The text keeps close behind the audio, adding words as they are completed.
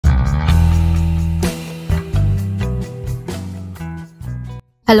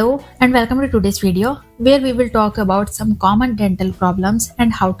Hello and welcome to today's video where we will talk about some common dental problems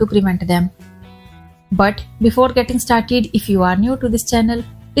and how to prevent them. But before getting started, if you are new to this channel,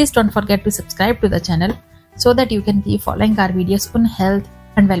 please don't forget to subscribe to the channel so that you can keep following our videos on health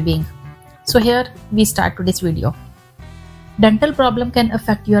and well-being. So here we start today's video. Dental problem can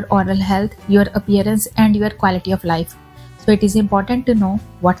affect your oral health, your appearance and your quality of life. So it is important to know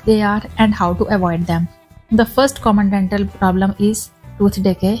what they are and how to avoid them. The first common dental problem is tooth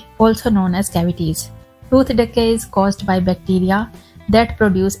decay, also known as cavities. Tooth decay is caused by bacteria that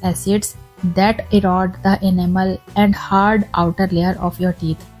produce acids that erode the enamel and hard outer layer of your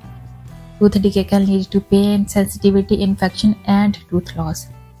teeth. Tooth decay can lead to pain, sensitivity, infection, and tooth loss.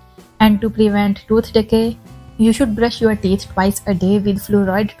 And to prevent tooth decay, you should brush your teeth twice a day with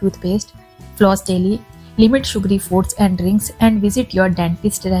fluoride toothpaste, floss daily, limit sugary foods and drinks, and visit your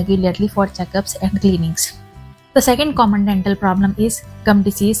dentist regularly for checkups and cleanings. The second common dental problem is gum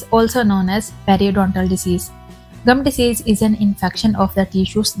disease, also known as periodontal disease. Gum disease is an infection of the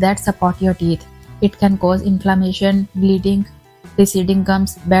tissues that support your teeth. It can cause inflammation, bleeding, receding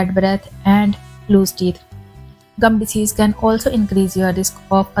gums, bad breath, and loose teeth. Gum disease can also increase your risk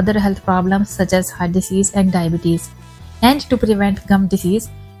of other health problems such as heart disease and diabetes. And to prevent gum disease,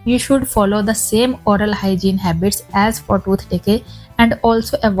 you should follow the same oral hygiene habits as for tooth decay and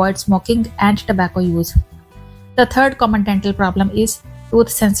also avoid smoking and tobacco use. The third common dental problem is tooth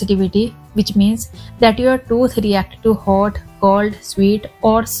sensitivity, which means that your tooth reacts to hot, cold, sweet,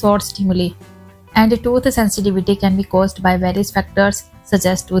 or sour stimuli. And tooth sensitivity can be caused by various factors such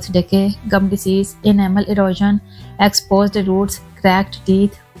as tooth decay, gum disease, enamel erosion, exposed roots, cracked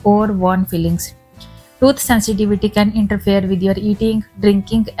teeth, or worn fillings. Tooth sensitivity can interfere with your eating,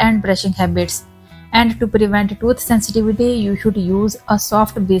 drinking, and brushing habits. And to prevent tooth sensitivity, you should use a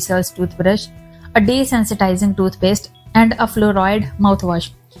soft bristles toothbrush, a desensitizing toothpaste, and a fluoride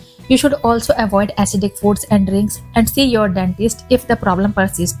mouthwash. You should also avoid acidic foods and drinks and see your dentist if the problem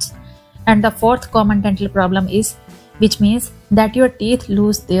persists. And the fourth common dental problem is, which means that your teeth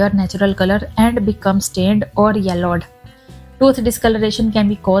lose their natural color and become stained or yellowed. Tooth discoloration can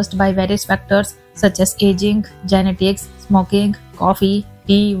be caused by various factors such as aging, genetics, smoking, coffee,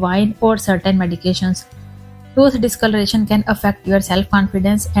 tea, wine, or certain medications. Tooth discoloration can affect your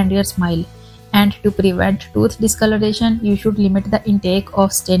self-confidence and your smile. And to prevent tooth discoloration, you should limit the intake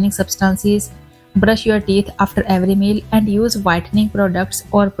of staining substances, brush your teeth after every meal, and use whitening products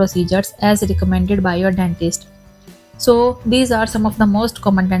or procedures as recommended by your dentist. So these are some of the most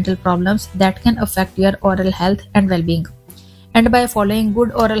common dental problems that can affect your oral health and well-being. And by following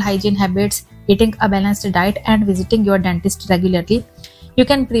good oral hygiene habits, eating a balanced diet, and visiting your dentist regularly, you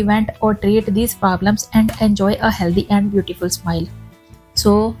can prevent or treat these problems and enjoy a healthy and beautiful smile.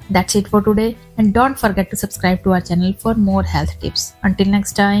 So that's it for today, and don't forget to subscribe to our channel for more health tips. Until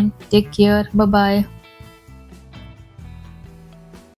next time, take care, bye bye.